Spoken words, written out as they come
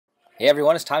Hey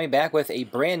everyone, it's Tommy back with a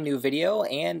brand new video,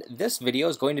 and this video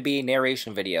is going to be a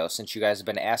narration video since you guys have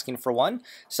been asking for one,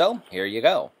 so here you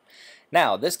go.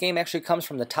 Now, this game actually comes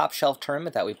from the Top Shelf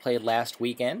tournament that we played last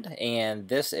weekend, and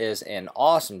this is an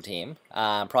awesome team,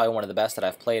 probably one of the best that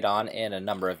I've played on in a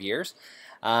number of years.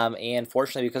 And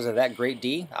fortunately, because of that great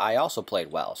D, I also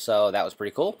played well, so that was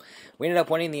pretty cool. We ended up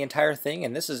winning the entire thing,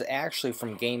 and this is actually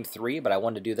from Game 3, but I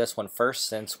wanted to do this one first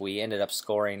since we ended up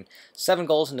scoring 7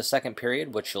 goals in the second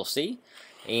period, which you'll see,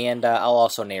 and I'll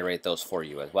also narrate those for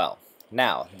you as well.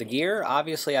 Now, the gear,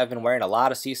 obviously I've been wearing a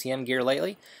lot of CCM gear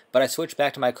lately, but I switched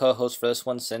back to my co-host for this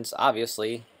one since,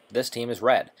 obviously, this team is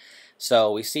red.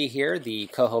 So we see here the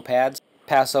Coho pads,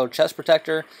 Paso chest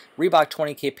protector, Reebok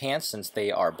 20K pants since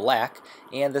they are black,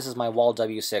 and this is my Wall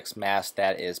W6 mask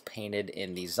that is painted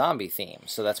in the zombie theme,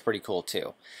 so that's pretty cool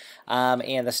too.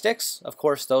 And the sticks, of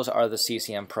course, those are the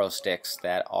CCM Pro sticks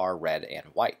that are red and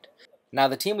white. Now,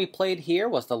 the team we played here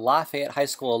was the Lafayette High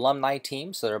School alumni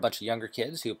team, so they're a bunch of younger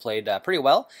kids who played pretty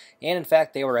well, and in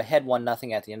fact, they were ahead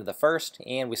 1-0 at the end of the first,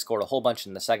 and we scored a whole bunch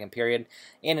in the second period,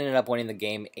 and ended up winning the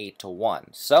game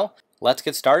 8-1. So, let's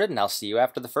get started, and I'll see you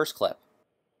after the first clip.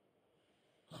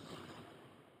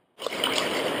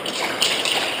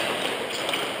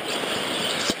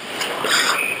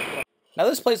 Now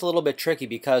this play's a little bit tricky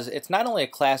because it's not only a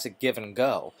classic give and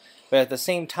go, but at the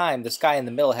same time this guy in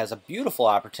the middle has a beautiful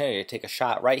opportunity to take a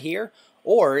shot right here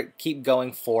or keep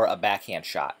going for a backhand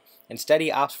shot. Instead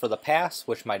he opts for the pass,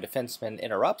 which my defenseman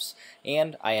interrupts,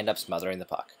 and I end up smothering the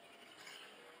puck.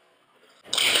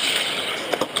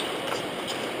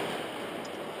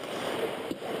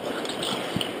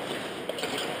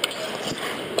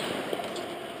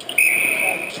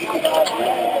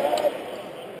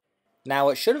 Now,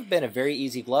 what should have been a very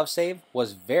easy glove save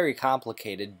was very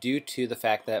complicated due to the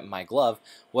fact that my glove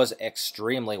was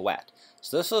extremely wet.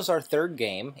 So this was our third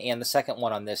game and the second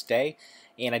one on this day,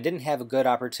 and I didn't have a good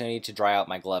opportunity to dry out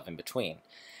my glove in between.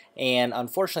 And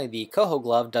unfortunately, the Coho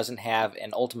glove doesn't have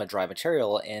an ultimate dry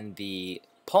material in the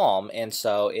palm, and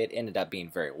so it ended up being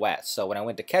very wet. So when I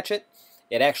went to catch it,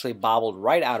 it actually bobbled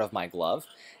right out of my glove,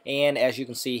 and as you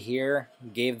can see here,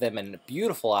 gave them a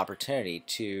beautiful opportunity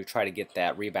to try to get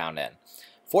that rebound in.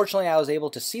 Fortunately, I was able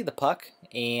to see the puck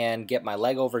and get my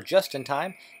leg over just in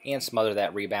time and smother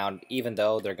that rebound, even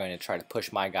though they're going to try to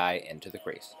push my guy into the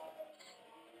crease.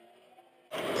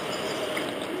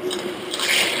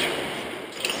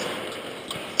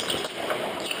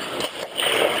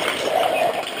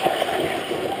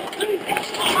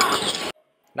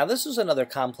 Now this was another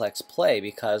complex play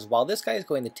because while this guy is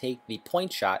going to take the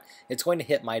point shot, it's going to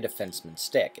hit my defenseman's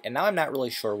stick, and now I'm not really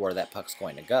sure where that puck's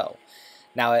going to go.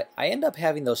 Now I end up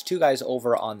having those two guys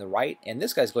over on the right, and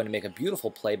this guy's going to make a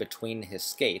beautiful play between his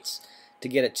skates to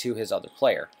get it to his other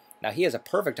player. Now he has a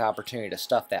perfect opportunity to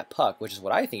stuff that puck, which is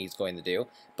what I think he's going to do,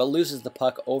 but loses the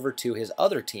puck over to his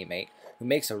other teammate, who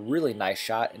makes a really nice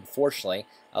shot, and fortunately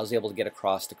I was able to get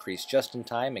across the crease just in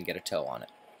time and get a toe on it.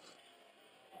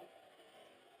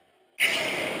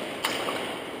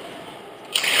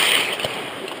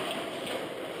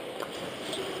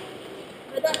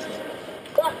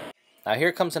 Now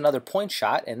here comes another point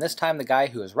shot, and this time the guy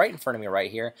who is right in front of me right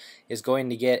here is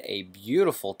going to get a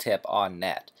beautiful tip on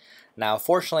net. Now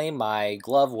fortunately my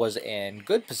glove was in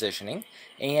good positioning,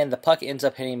 and the puck ends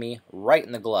up hitting me right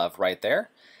in the glove right there.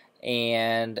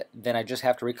 And then I just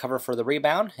have to recover for the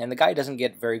rebound, and the guy doesn't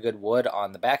get very good wood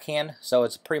on the backhand, so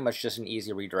it's pretty much just an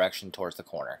easy redirection towards the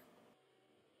corner.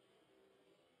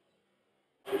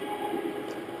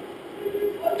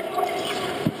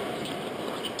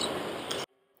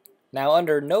 Now,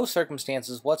 under no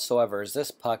circumstances whatsoever is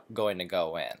this puck going to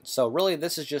go in. So really,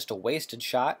 this is just a wasted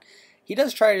shot. He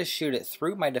does try to shoot it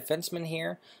through my defenseman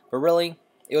here, but really,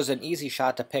 it was an easy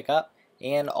shot to pick up,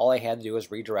 and all I had to do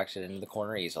was redirect it into the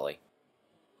corner easily.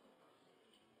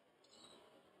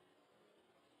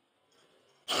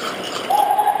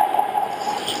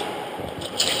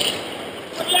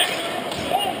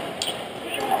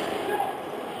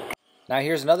 Now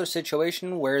here's another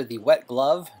situation where the wet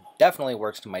glove definitely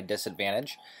works to my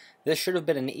disadvantage. This should have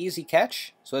been an easy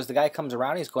catch, so as the guy comes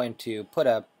around he's going to put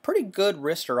a pretty good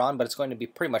wrister on, but it's going to be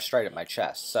pretty much straight at my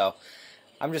chest. So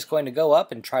I'm just going to go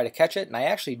up and try to catch it, and I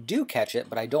actually do catch it,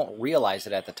 but I don't realize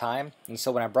it at the time, and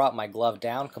so when I brought my glove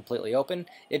down completely open,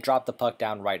 it dropped the puck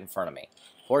down right in front of me.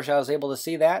 Fortunately I was able to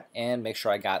see that and make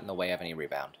sure I got in the way of any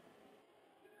rebound.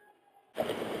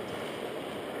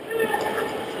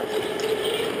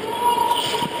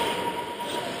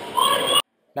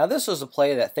 Now this was a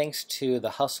play that, thanks to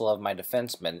the hustle of my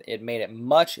defenseman, it made it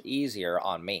much easier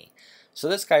on me. So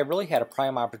this guy really had a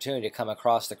prime opportunity to come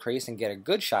across the crease and get a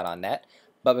good shot on net,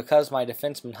 but because my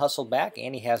defenseman hustled back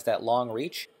and he has that long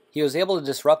reach, he was able to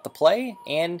disrupt the play,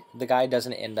 and the guy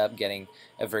doesn't end up getting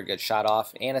a very good shot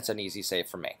off, and it's an easy save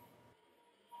for me.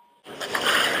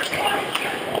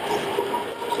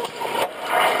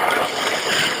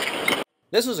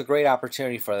 This was a great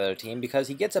opportunity for the other team because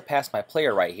he gets it past my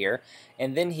player right here,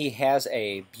 and then he has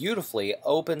a beautifully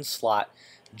open slot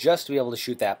just to be able to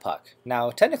shoot that puck. Now,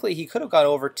 technically, he could have gone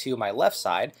over to my left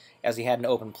side as he had an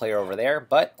open player over there,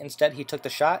 but instead he took the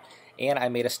shot, and I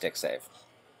made a stick save.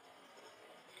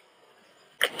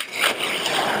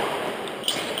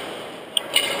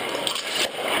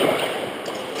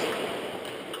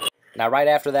 Now, right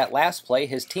after that last play,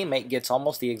 his teammate gets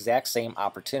almost the exact same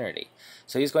opportunity.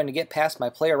 So he's going to get past my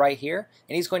player right here,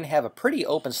 and he's going to have a pretty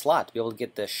open slot to be able to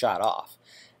get this shot off.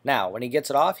 Now, when he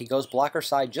gets it off, he goes blocker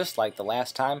side just like the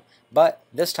last time, but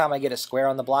this time I get it square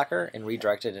on the blocker and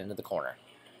redirect it into the corner.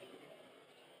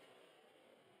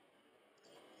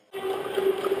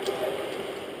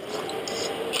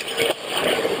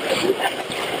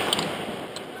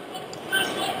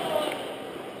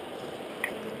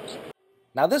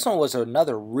 Now this one was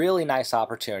another really nice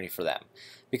opportunity for them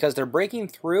because they're breaking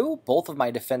through both of my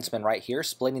defensemen right here,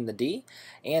 splitting the D,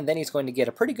 and then he's going to get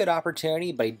a pretty good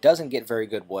opportunity, but he doesn't get very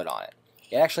good wood on it.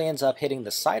 It actually ends up hitting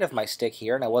the side of my stick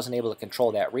here, and I wasn't able to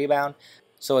control that rebound.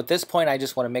 So at this point, I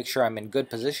just want to make sure I'm in good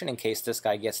position in case this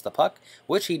guy gets the puck,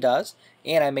 which he does,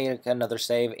 and I made another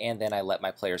save, and then I let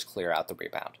my players clear out the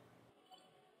rebound.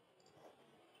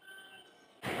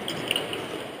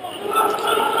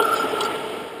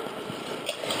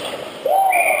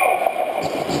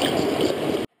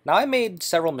 Now I made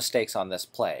several mistakes on this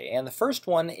play, and the first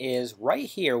one is right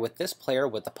here with this player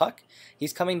with the puck.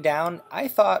 He's coming down. I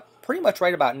thought pretty much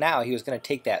right about now he was going to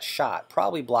take that shot,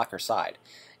 probably blocker side.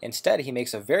 Instead, he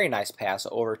makes a very nice pass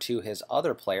over to his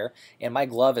other player, and my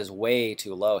glove is way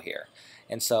too low here.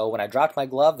 And so when I dropped my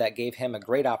glove, that gave him a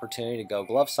great opportunity to go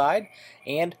glove side,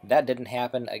 and that didn't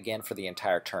happen again for the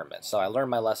entire tournament. So I learned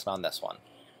my lesson on this one.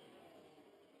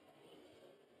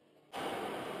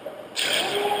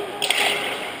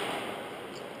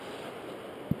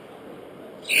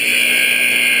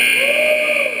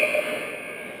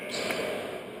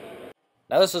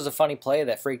 Now this was a funny play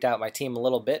that freaked out my team a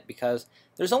little bit because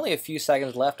there's only a few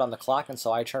seconds left on the clock, and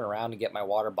so I turn around to get my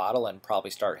water bottle and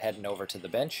probably start heading over to the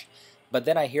bench. But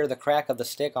then I hear the crack of the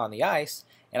stick on the ice,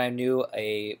 and I knew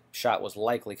a shot was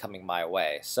likely coming my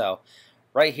way. So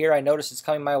right here I notice it's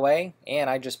coming my way, and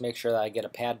I just make sure that I get a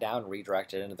pad down and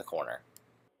redirect it into the corner.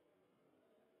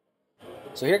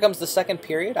 So here comes the second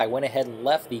period. I went ahead and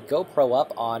left the GoPro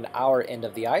up on our end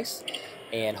of the ice,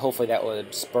 and hopefully that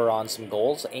would spur on some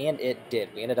goals, and it did.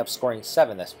 We ended up scoring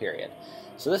 7 this period.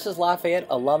 So this is Lafayette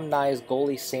Alumni's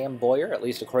goalie Sam Boyer, at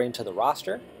least according to the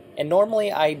roster. And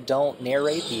normally I don't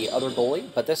narrate the other goalie,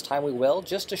 but this time we will,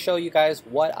 just to show you guys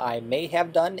what I may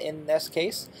have done in this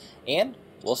case, and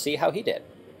we'll see how he did.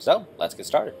 So let's get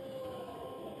started.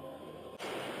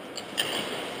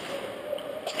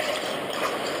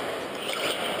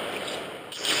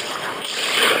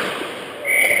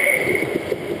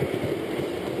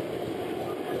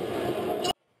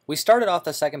 We started off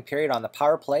the second period on the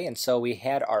power play, and so we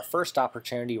had our first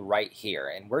opportunity right here.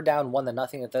 And we're down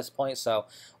 1-0 at this point, so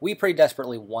we pretty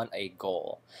desperately want a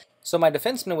goal. So my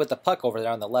defenseman with the puck over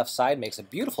there on the left side makes a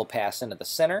beautiful pass into the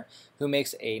center, who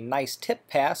makes a nice tip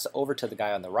pass over to the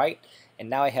guy on the right. And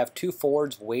now I have 2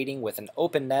 forwards waiting with an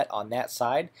open net on that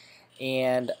side.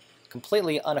 And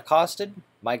completely unaccosted,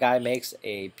 my guy makes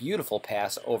a beautiful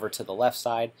pass over to the left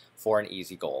side for an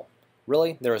easy goal.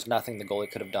 Really, there was nothing the goalie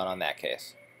could have done on that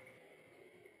case.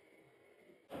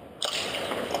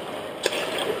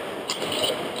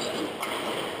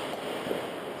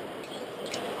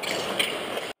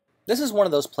 This is one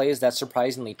of those plays that's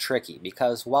surprisingly tricky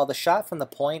because while the shot from the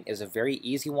point is a very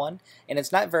easy one, and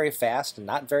it's not very fast and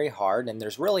not very hard, and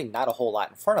there's really not a whole lot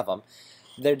in front of him,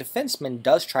 the defenseman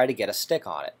does try to get a stick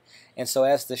on it. And so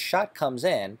as the shot comes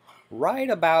in, right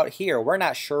about here, we're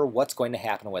not sure what's going to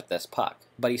happen with this puck,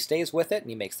 but he stays with it and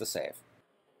he makes the save.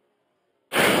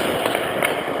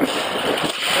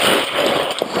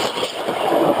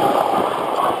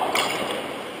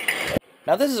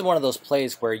 Now this is one of those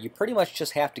plays where you pretty much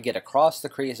just have to get across the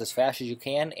crease as fast as you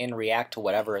can and react to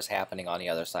whatever is happening on the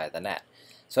other side of the net.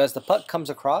 So as the puck comes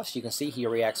across, you can see he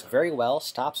reacts very well,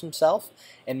 stops himself,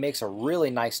 and makes a really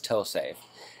nice toe save.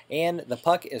 And the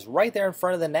puck is right there in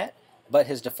front of the net, but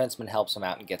his defenseman helps him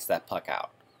out and gets that puck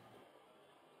out.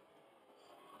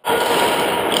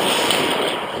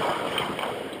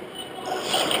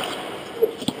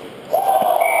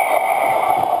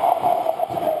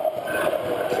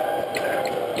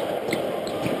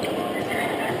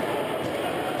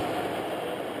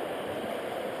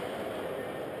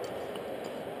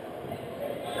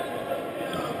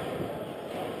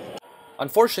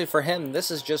 Unfortunately for him,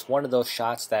 this is just one of those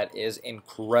shots that is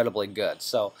incredibly good.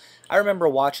 So I remember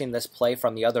watching this play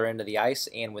from the other end of the ice,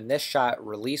 and when this shot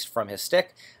released from his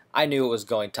stick, I knew it was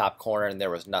going top corner and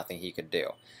there was nothing he could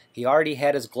do. He already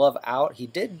had his glove out. He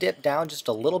did dip down just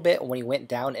a little bit when he went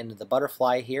down into the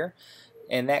butterfly here,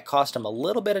 and that cost him a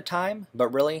little bit of time,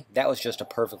 but really, that was just a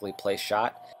perfectly placed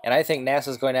shot. And I think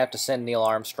NASA's going to have to send Neil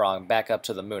Armstrong back up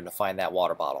to the moon to find that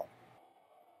water bottle.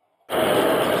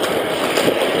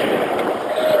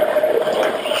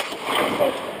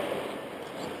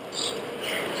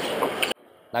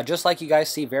 Now, just like you guys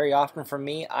see very often from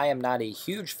me, I am not a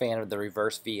huge fan of the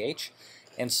reverse VH,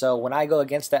 and so when I go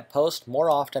against that post,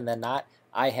 more often than not,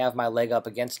 I have my leg up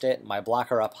against it, my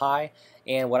blocker up high,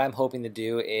 and what I'm hoping to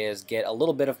do is get a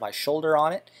little bit of my shoulder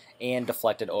on it and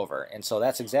deflect it over. And so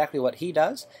that's exactly what he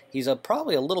does. He's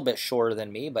probably a little bit shorter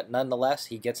than me, but nonetheless,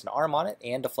 he gets an arm on it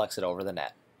and deflects it over the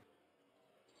net.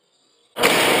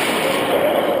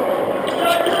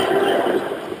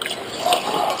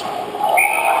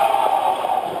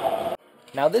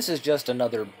 Now this is just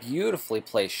another beautifully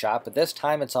placed shot, but this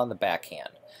time it's on the backhand.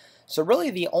 So really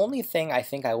the only thing I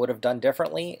think I would have done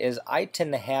differently is I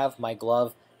tend to have my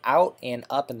glove out and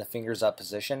up in the fingers up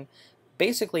position,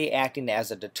 basically acting as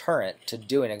a deterrent to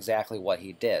doing exactly what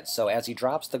he did. So as he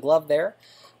drops the glove there,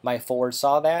 my forward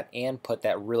saw that and put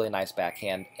that really nice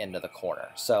backhand into the corner.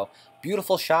 So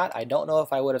beautiful shot. I don't know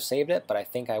if I would have saved it, but I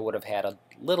think I would have had a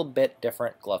little bit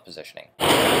different glove positioning.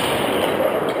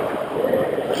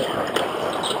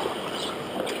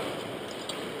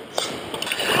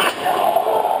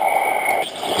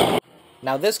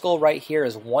 Now this goal right here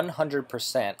is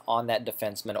 100% on that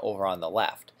defenseman over on the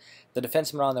left. The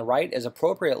defenseman on the right is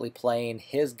appropriately playing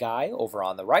his guy over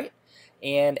on the right,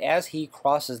 and as he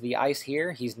crosses the ice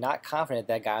here, he's not confident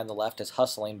that guy on the left is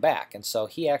hustling back, and so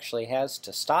he actually has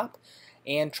to stop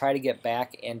and try to get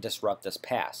back and disrupt this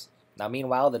pass. Now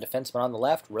meanwhile, the defenseman on the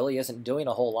left really isn't doing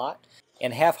a whole lot,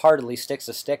 and half-heartedly sticks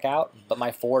a stick out, but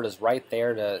my forward is right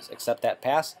there to accept that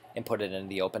pass and put it into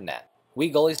the open net. We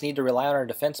goalies need to rely on our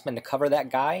defenseman to cover that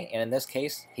guy, and in this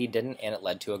case, he didn't, and it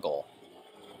led to a goal.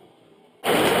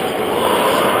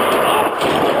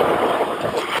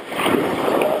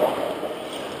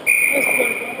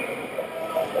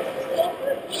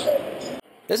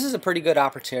 This is a pretty good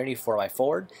opportunity for my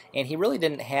forward, and he really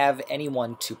didn't have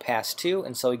anyone to pass to,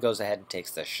 and so he goes ahead and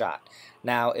takes this shot.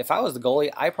 Now, if I was the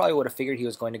goalie, I probably would have figured he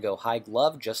was going to go high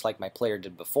glove, just like my player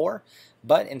did before,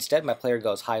 but instead my player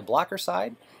goes high blocker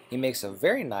side. He makes a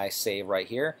very nice save right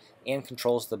here and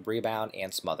controls the rebound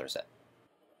and smothers it.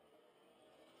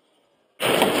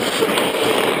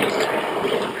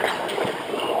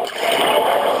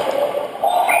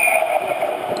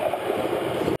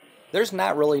 There's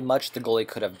not really much the goalie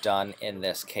could have done in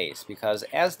this case, because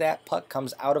as that puck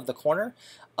comes out of the corner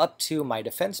up to my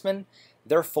defenseman,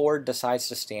 their forward decides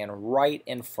to stand right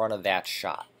in front of that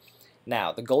shot.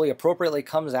 Now, the goalie appropriately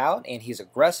comes out and he's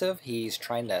aggressive. He's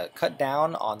trying to cut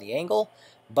down on the angle,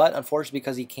 but unfortunately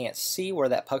because he can't see where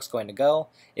that puck's going to go,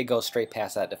 it goes straight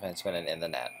past that defenseman and in the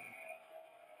net.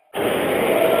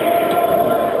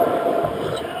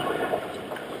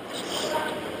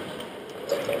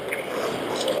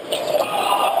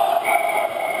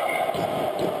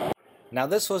 Now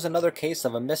this was another case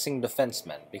of a missing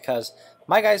defenseman, because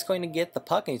my guy's going to get the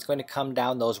puck and he's going to come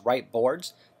down those right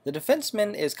boards. The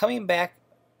defenseman is coming back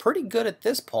pretty good at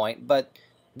this point, but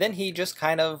then he just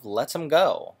kind of lets him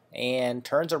go and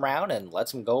turns around and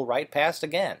lets him go right past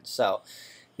again. So,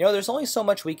 you know, there's only so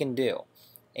much we can do.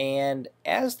 And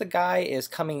as the guy is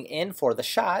coming in for the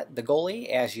shot, the goalie,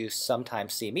 as you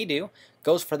sometimes see me do,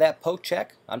 goes for that poke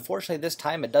check. Unfortunately, this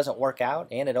time it doesn't work out,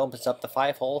 and it opens up the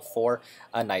 5-hole for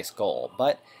a nice goal.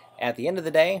 But at the end of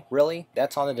the day, really,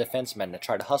 that's on the defenseman to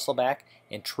try to hustle back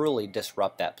and truly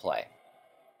disrupt that play.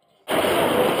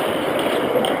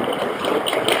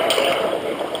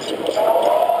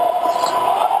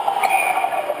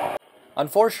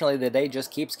 Unfortunately, the day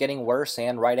just keeps getting worse,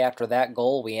 and right after that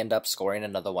goal, we end up scoring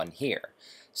another one here.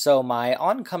 So my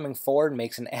oncoming forward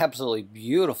makes an absolutely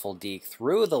beautiful deke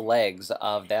through the legs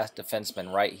of that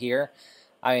defenseman right here.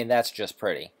 I mean, that's just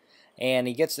pretty. And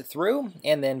he gets it through,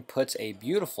 and then puts a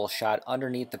beautiful shot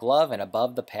underneath the glove and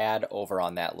above the pad over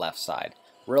on that left side.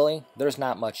 Really, there's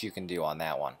not much you can do on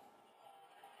that one.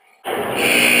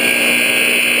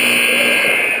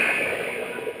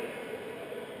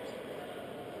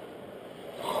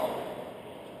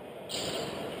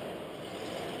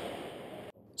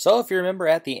 So if you remember,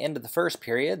 at the end of the first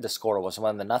period, the score was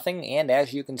 1-0, and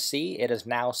as you can see, it is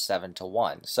now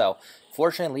 7-1. So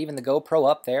fortunately, leaving the GoPro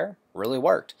up there really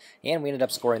worked, and we ended up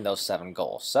scoring those 7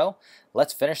 goals. So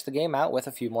let's finish the game out with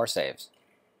a few more saves.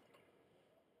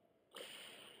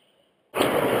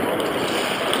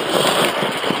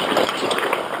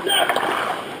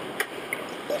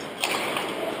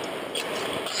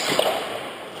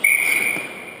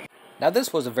 Now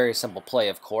this was a very simple play,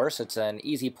 of course. It's an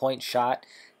easy point shot.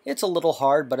 It's a little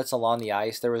hard, but it's along the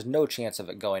ice. There was no chance of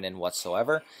it going in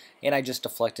whatsoever, and I just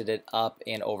deflected it up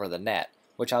and over the net,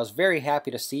 which I was very happy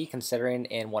to see considering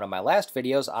in one of my last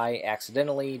videos I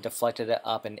accidentally deflected it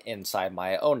up and inside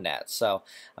my own net. So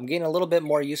I'm getting a little bit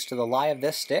more used to the lie of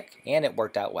this stick, and it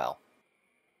worked out well.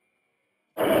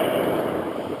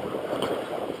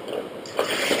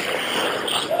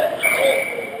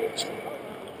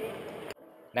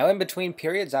 Now in between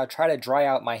periods, I'll try to dry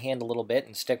out my hand a little bit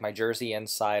and stick my jersey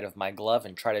inside of my glove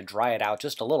and try to dry it out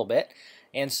just a little bit.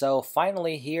 And so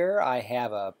finally here I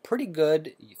have a pretty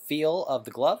good feel of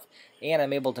the glove, and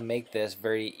I'm able to make this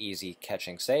very easy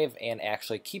catching save and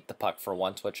actually keep the puck for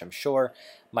once, which I'm sure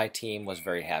my team was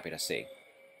very happy to see.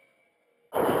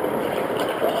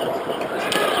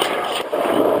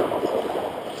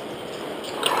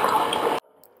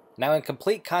 Now in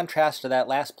complete contrast to that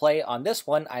last play, on this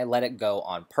one I let it go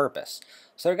on purpose.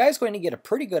 So the guy's going to get a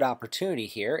pretty good opportunity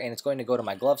here, and it's going to go to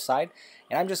my glove side,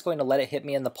 and I'm just going to let it hit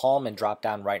me in the palm and drop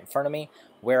down right in front of me,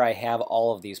 where I have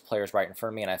all of these players right in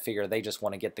front of me, and I figure they just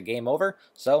want to get the game over,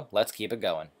 so let's keep it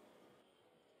going.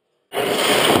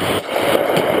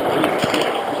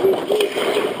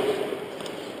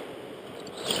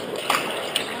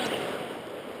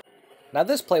 Now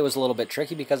this play was a little bit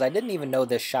tricky because I didn't even know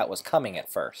this shot was coming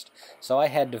at first. So I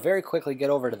had to very quickly get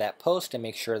over to that post and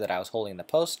make sure that I was holding the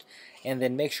post, and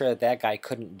then make sure that that guy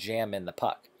couldn't jam in the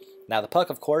puck. Now the puck,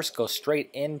 of course, goes straight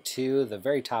into the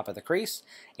very top of the crease,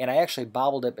 and I actually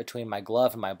bobbled it between my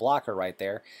glove and my blocker right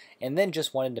there, and then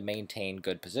just wanted to maintain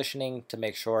good positioning to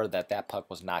make sure that that puck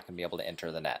was not going to be able to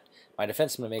enter the net. My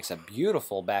defenseman makes a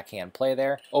beautiful backhand play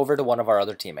there over to one of our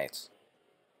other teammates.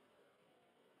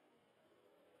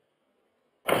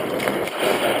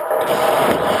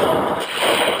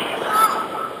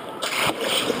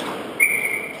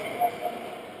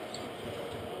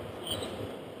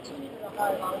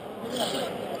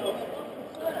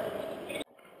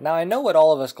 Now I know what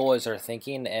all of us goalies are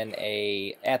thinking in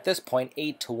a, at this point,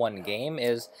 8-1 game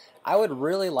is I would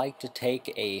really like to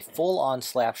take a full-on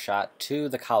slap shot to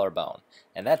the collarbone.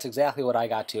 And that's exactly what I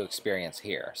got to experience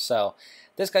here. So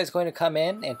this guy's going to come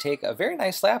in and take a very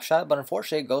nice slap shot, but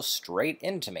unfortunately it goes straight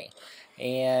into me.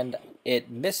 And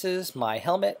it misses my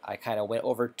helmet. I kind of went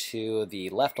over to the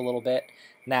left a little bit.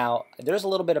 Now, there's a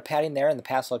little bit of padding there in the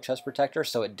pass-load chest protector,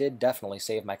 so it did definitely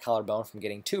save my collarbone from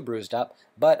getting too bruised up,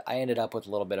 but I ended up with a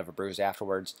little bit of a bruise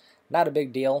afterwards. Not a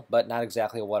big deal, but not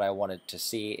exactly what I wanted to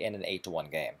see in an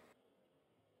 8-1 game.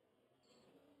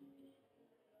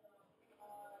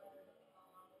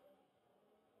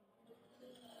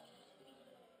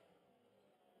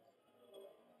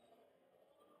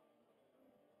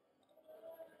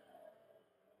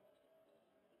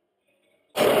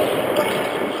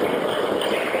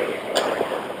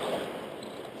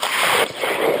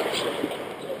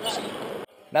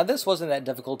 Now this wasn't that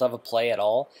difficult of a play at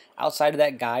all. Outside of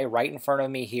that guy right in front of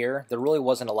me here, there really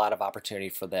wasn't a lot of opportunity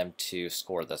for them to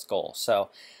score this goal.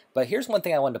 But here's one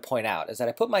thing I wanted to point out, is that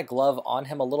I put my glove on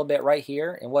him a little bit right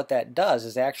here, and what that does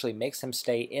is actually makes him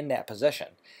stay in that position.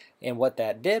 And what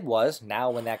that did was, now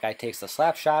when that guy takes the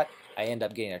slap shot, I end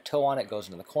up getting a toe on it, goes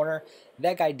into the corner.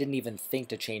 That guy didn't even think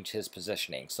to change his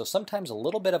positioning. So sometimes a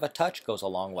little bit of a touch goes a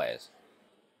long ways.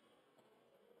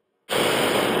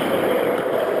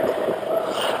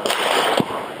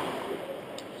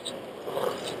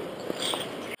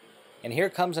 And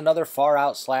here comes another far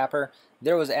out slapper.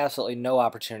 There was absolutely no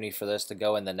opportunity for this to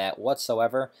go in the net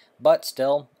whatsoever, but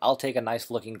still, I'll take a nice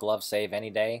looking glove save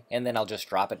any day, and then I'll just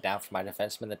drop it down for my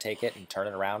defenseman to take it and turn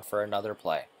it around for another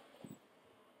play.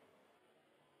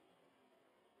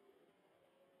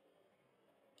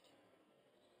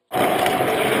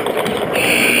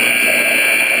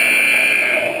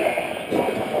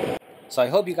 So I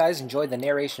hope you guys enjoyed the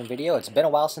narration video. It's been a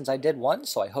while since I did one,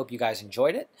 so I hope you guys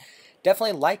enjoyed it.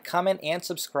 Definitely like, comment, and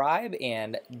subscribe,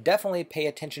 and definitely pay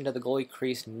attention to the Goalie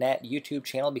Crease Net YouTube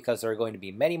channel because there are going to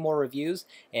be many more reviews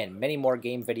and many more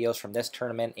game videos from this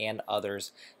tournament and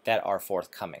others that are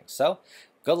forthcoming. So,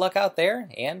 good luck out there,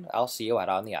 and I'll see you out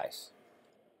on the ice.